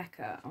memory of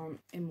Becca on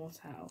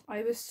Immortelle,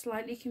 I was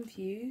slightly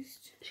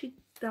confused. She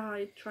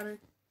died trying to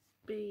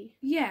be...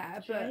 Yeah,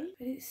 but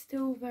it's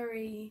still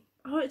very...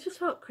 Oh, it just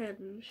felt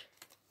cringe.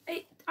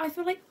 I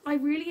feel like I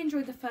really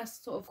enjoyed the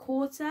first sort of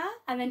quarter,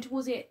 and then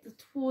towards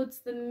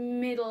the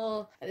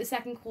middle, at the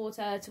second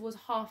quarter, towards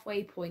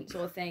halfway point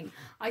sort of thing,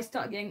 I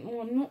started getting,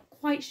 I'm not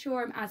quite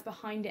sure I'm as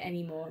behind it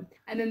anymore.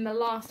 And then the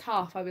last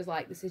half, I was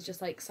like, this is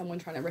just like someone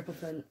trying to rip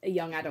off a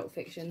young adult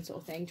fiction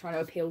sort of thing, trying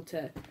to appeal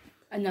to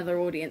another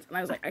audience, and I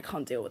was like, I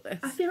can't deal with this.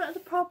 I feel like the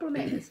problem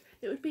is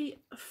it would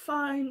be a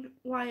fine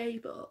YA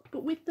book,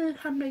 but with The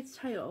Handmaid's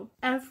Tale,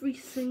 every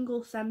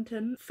single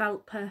sentence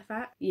felt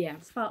perfect. Yeah.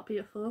 It felt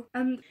beautiful.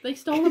 And they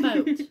stole a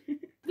boat. Did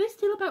they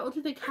steal a boat or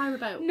did they carry a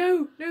boat?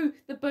 No,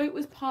 the boat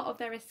was part of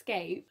their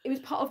escape. It was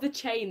part of the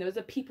chain. There was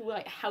people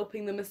like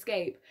helping them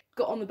escape.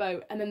 Got on the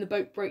boat and then the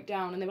boat broke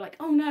down and they were like,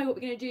 oh no, what are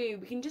we going to do?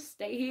 We can just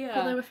stay here.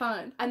 But they were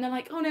fine. And they're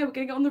like, oh no, we're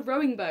going to go on the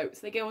rowing boat.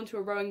 So they go onto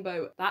a rowing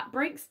boat. That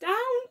breaks down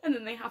and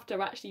then they have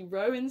to actually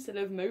row instead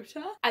of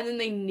motor. And then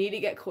they nearly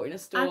get caught in a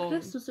storm.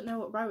 Agnes doesn't know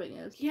what rowing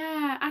is.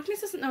 Yeah,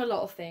 Agnes doesn't know a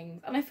lot of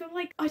things. And I feel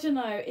like, I don't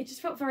know, it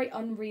just felt very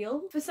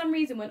unreal. For some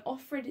reason, when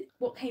Offred,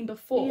 what came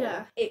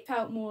before, it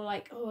felt more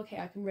like, oh, okay,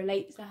 I can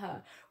relate to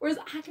her. Whereas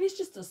Agnes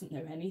just doesn't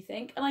know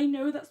anything. And I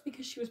know that's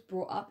because she was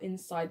brought up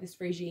inside this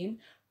regime.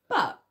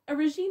 But a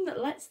regime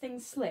that lets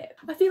things slip,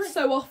 I feel like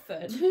so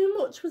often. Too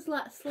much was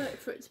let slip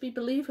for it to be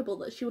believable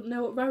that she wouldn't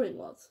know what rowing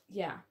was.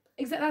 Yeah.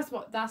 Exactly,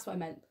 that's what I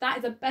meant. That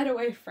is a better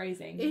way of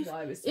phrasing what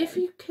I was saying. If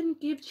you can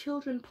give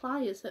children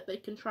pliers that they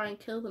can try and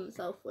kill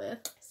themselves with.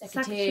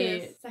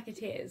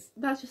 Secateurs.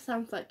 That just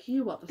sounds like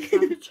you are the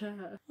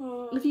saboteur.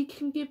 If you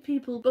can give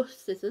people bush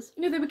scissors.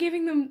 No, they were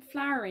giving them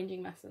flower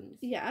arranging lessons.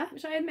 Yeah.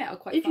 Which I admit are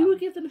quite If fun. you would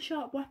give them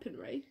sharp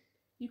weaponry,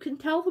 you can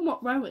tell them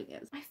what rowing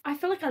is. I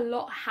feel like a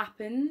lot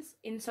happens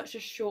in such a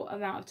short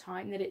amount of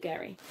time that it's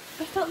scary.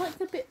 I felt like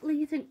the bit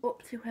leading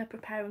up to her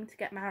preparing to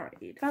get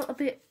married felt a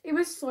bit... It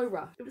was so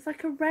rough. It was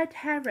like a red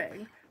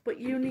herring,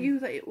 but you knew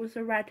that it was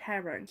a red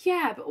herring.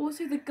 Yeah, but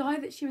also the guy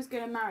that she was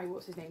going to marry,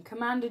 what's his name?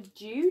 Commander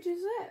Jude,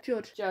 is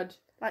it? Judd.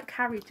 Like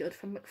Harry Judd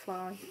from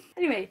McFly.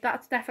 Anyway,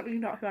 that's definitely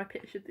not who I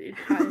pictured the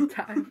entire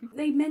time.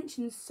 They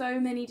mentioned so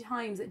many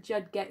times that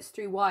Judd gets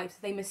through wives,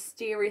 they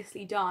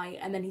mysteriously die,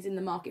 and then he's in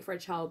the market for a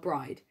child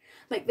bride.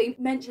 Like, they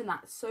mention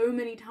that so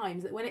many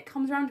times that when it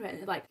comes around to it,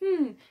 it's like,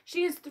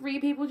 she has 3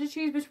 people to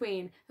choose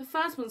between. The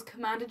first one's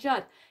Commander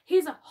Judd.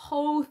 Here's a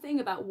whole thing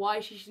about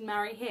why she should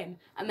marry him.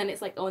 And then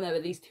it's like, oh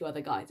no, these 2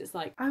 other guys. It's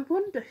like, I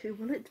wonder who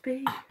will it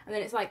be? And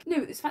then it's like, no,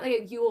 it's the fact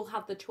that you all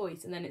have the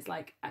choice. And then it's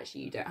like,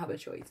 actually, you don't have a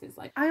choice. And it's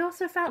like, I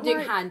also felt doing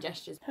like hand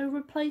gestures. Her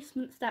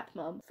replacement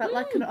stepmom felt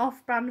like an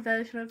off-brand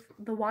version of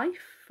the wife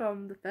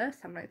from the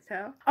first Handmaid's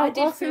Tale.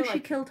 Also, she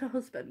killed her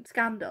husband.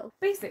 Scandal.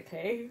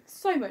 Basically,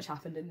 so much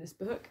happened in this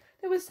book.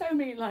 There was so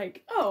many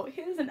like, oh,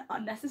 here's an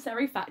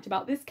unnecessary fact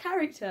about this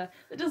character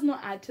that does not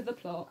add to the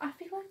plot. I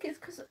feel like it's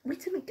because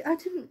I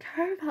didn't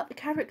care about the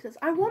characters.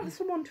 I want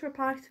someone to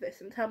reply to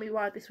this and tell me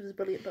why this was a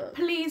brilliant book.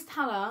 Please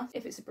tell us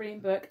if it's a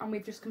brilliant book and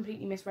we've just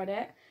completely misread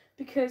it,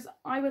 because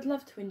I would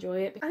love to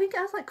enjoy it. I think it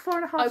has like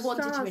 4.5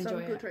 stars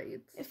on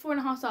Goodreads. It's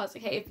 4.5 stars.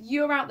 Okay, if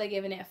you're out there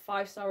giving it a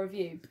 5-star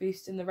review,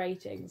 boosting the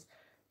ratings,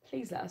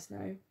 please let us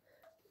know.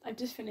 I've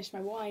just finished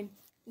my wine.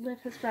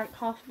 Liv has drank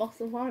half a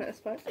bottle of wine, I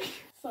suppose.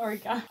 Sorry,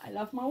 guys. I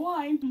love my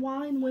wine.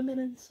 Wine, women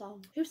and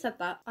song. Who said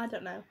that? I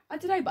don't know. I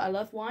don't know, but I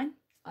love wine.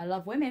 I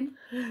love women.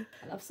 I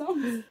love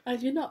songs. I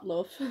do not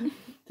love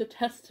The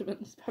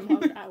Testaments by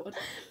Margaret Atwood.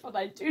 But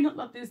I do not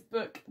love this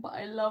book, but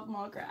I love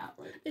Margaret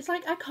Atwood. It's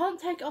like, I can't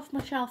take it off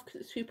my shelf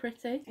because it's too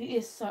pretty. It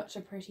is such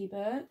a pretty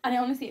book. And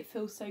honestly, it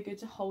feels so good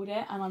to hold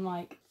it. And I'm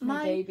like,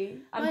 my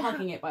baby. I'm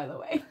hugging it, by the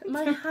way.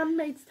 My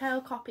Handmaid's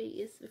Tale copy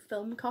is the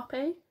film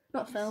copy.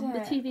 Not film,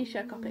 the TV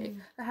show copy.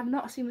 I have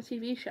not seen the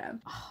TV show.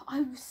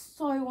 I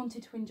so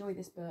wanted to enjoy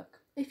this book.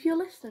 If you're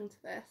listening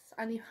to this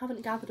and you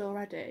haven't gathered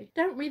already,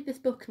 don't read this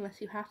book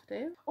unless you have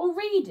to. Or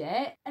read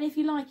it, and if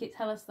you like it,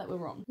 tell us that we're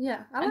wrong.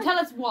 Yeah. And tell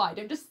us why.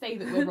 Don't just say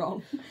that we're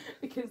wrong.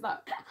 Because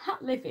that...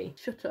 Livy.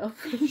 Shut up.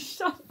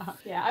 Shut up.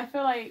 Yeah, I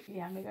feel like...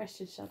 Yeah, maybe I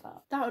should shut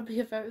up. That would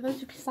be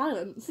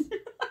silence.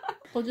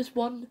 Or just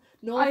one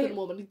northern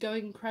woman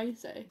going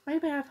crazy.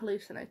 Maybe I've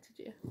hallucinated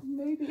you.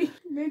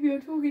 Maybe you're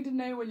talking to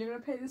no one. You're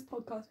going to play this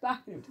podcast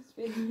back and it'll just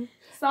be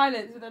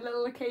silence with a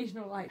little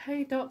occasional like,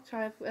 hey doctor,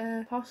 I've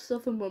a posh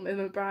southern woman in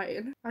my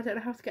brain. I don't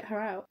know how to get her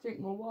out. Drink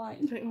more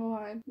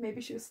wine.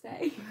 Maybe she'll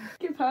stay.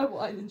 Give her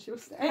wine and she'll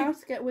stay. How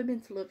to get women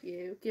to love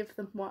you. Give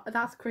them wine.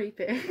 That's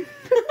creepy.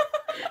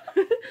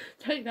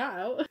 Take that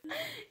out.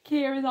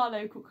 Kia is our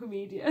local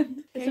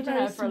comedian. It's a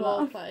very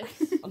small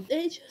place.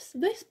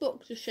 This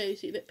book just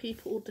shows you that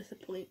people will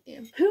disappoint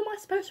you. Who am I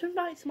supposed to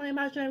invite to my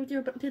imaginary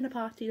dinner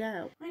party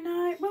now? I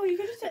know. Well, you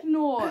could just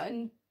ignore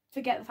and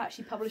forget the fact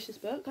she published this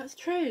book. That's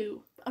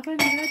true. I've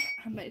only read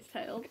Handmaid's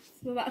Tale,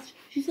 so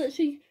she's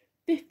literally.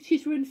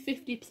 She's ruined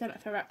 50%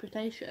 of her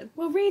reputation.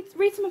 Well, read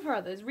some of her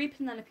others. Read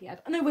Penelope.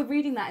 I know we're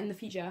reading that in the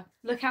future.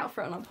 Look out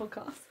for it on our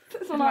podcast.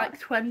 It's on like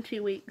 20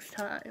 weeks'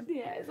 time.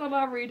 Yeah, it's on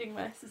our reading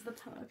list. Is the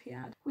Penelope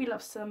ad. We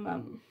love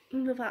some.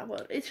 Love that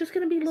one. It's just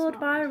going to be Lord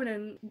Byron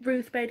and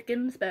Ruth Bader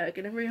Ginsburg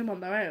in a room on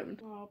their own.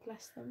 Oh,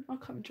 bless them. I'll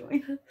come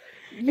join.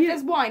 If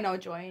there's wine, I'll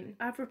join.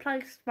 I've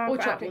replaced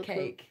Margaret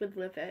Atwood with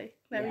Livy.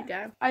 There we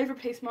go. I've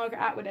replaced Margaret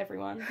Atwood,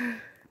 everyone.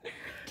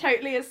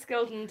 Totally as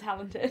skilled and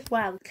talented.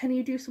 Well, can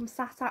you do some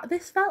satire?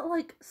 This felt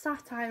like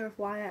satire of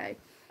YA.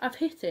 I've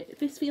hit it.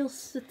 This feels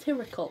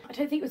satirical. I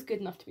don't think it was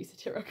good enough to be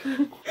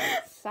satirical.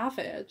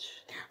 Savage.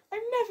 I'm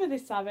never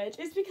this savage.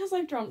 It's because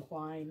I've drunk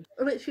wine.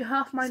 Literally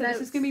half my notes.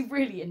 This is going to be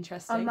really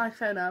interesting. On my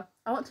phone now.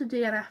 I want to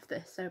DNF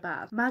this so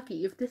bad. Maggie,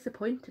 you've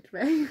disappointed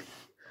me.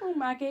 Oh,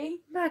 Maggie.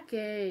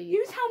 Maggie.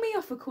 You tell me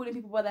off for calling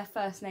people by their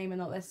first name and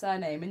not their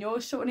surname, and you're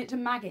shortening it to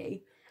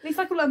Maggie. At least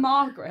I call her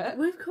Margaret.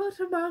 We've called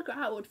her Margaret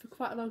Atwood for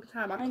quite a long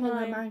time. I call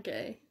her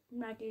Maggie.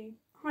 Maggie.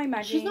 Hi,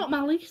 Maggie. She's not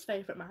my least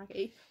favourite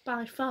Maggie,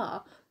 by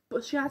far,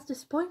 but she has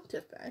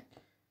disappointed me.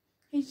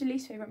 Who's your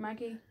least favourite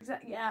Maggie?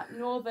 Yeah,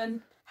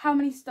 Northern. How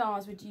many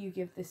stars would you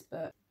give this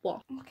book?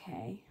 What?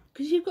 Okay.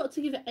 Because you've got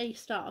to give it a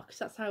star, because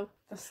that's how...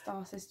 the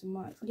star system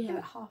works. Yeah. Give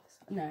it half a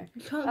star. No.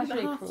 You can't give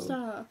it half a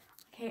star.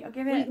 Okay, I'll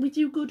give it... We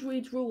do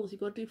Goodreads rules.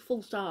 You've got to do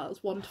full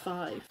stars, 1 to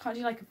 5. Can't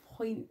do like a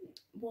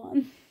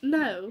 0.1?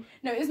 No.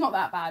 No, it's not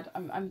that bad.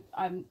 I'm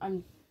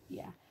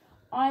yeah.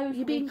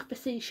 You're being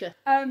facetious.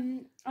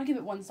 I'll give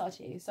it 1 star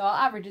too. So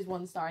our average is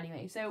 1 star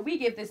anyway. So we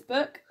give this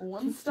book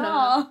 1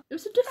 star. It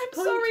was a disappointing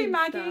I'm sorry,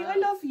 Maggie. Star. I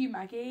love you,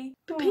 Maggie.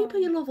 But people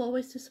you love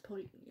always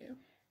disappoint you.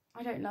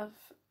 I don't love...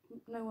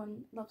 No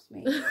one loves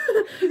me.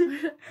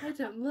 I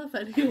don't love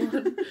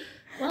anyone.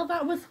 Well,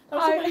 that was a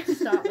way to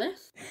start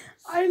this.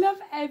 I love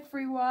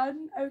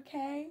everyone,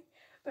 okay?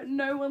 But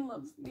no one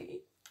loves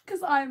me.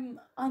 Because I'm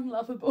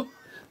unlovable.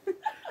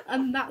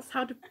 And that's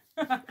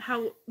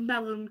how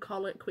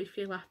melancholic we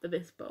feel after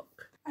this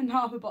book. And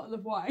half a bottle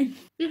of wine.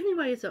 The only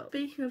way is up.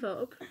 Speaking of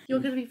up,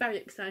 you're going to be very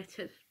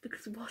excited.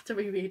 Because what are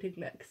we reading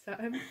next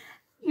time?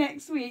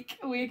 Next week,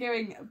 we're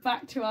going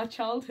back to our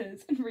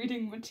childhoods and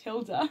reading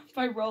Matilda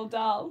by Roald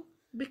Dahl.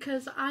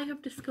 Because I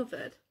have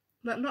discovered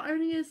that not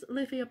only is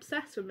Livy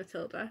obsessed with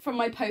Matilda... From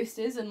my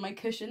posters and my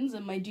cushions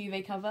and my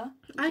duvet cover.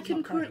 I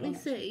can currently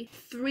see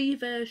 3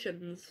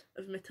 versions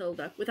of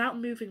Matilda without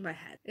moving my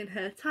head in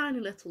her tiny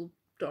little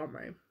dorm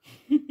room.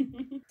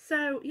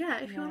 So, yeah,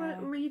 if you want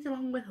to read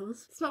along with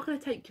us, it's not going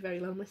to take you very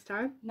long this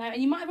time. No,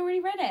 and you might have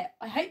already read it.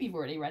 I hope you've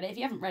already read it. If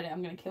you haven't read it,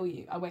 I'm going to kill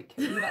you. I won't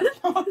kill you,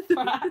 that's not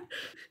fair.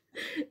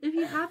 If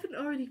you haven't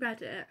already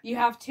read it... You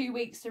have 2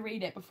 weeks to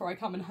read it before I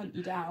come and hunt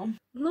you down.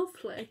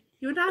 Lovely.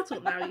 You're an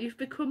adult now. You've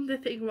become the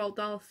thing Roald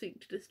Dahl seek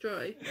to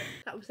destroy.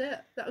 That was it.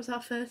 That was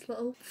our first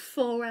little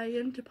foray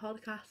into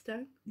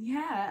podcasting.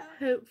 Yeah.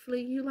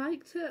 Hopefully you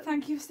liked it.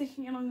 Thank you for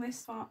sticking along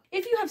this far.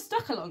 If you have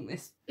stuck along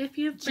this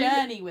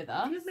journey with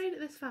us... If you've made it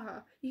this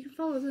far, you can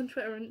follow us on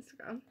Twitter and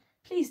Instagram.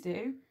 Please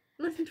do.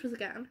 Listen to us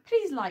again.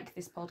 Please like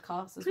this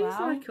podcast as well. Please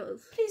like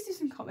us. Please do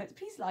some comments.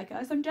 Please like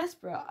us. I'm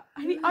desperate.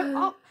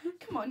 I'll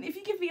come on. If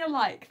you give me a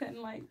like, then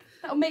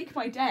that'll make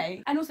my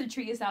day. And also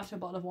treat yourself to a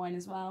bottle of wine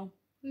as well.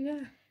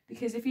 Yeah.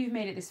 Because if you've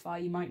made it this far,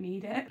 you might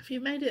need it. If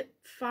you've made it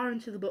far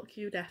into the book,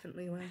 you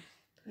definitely will.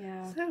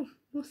 Yeah. So,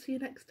 we'll see you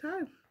next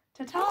time.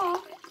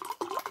 Ta-ta!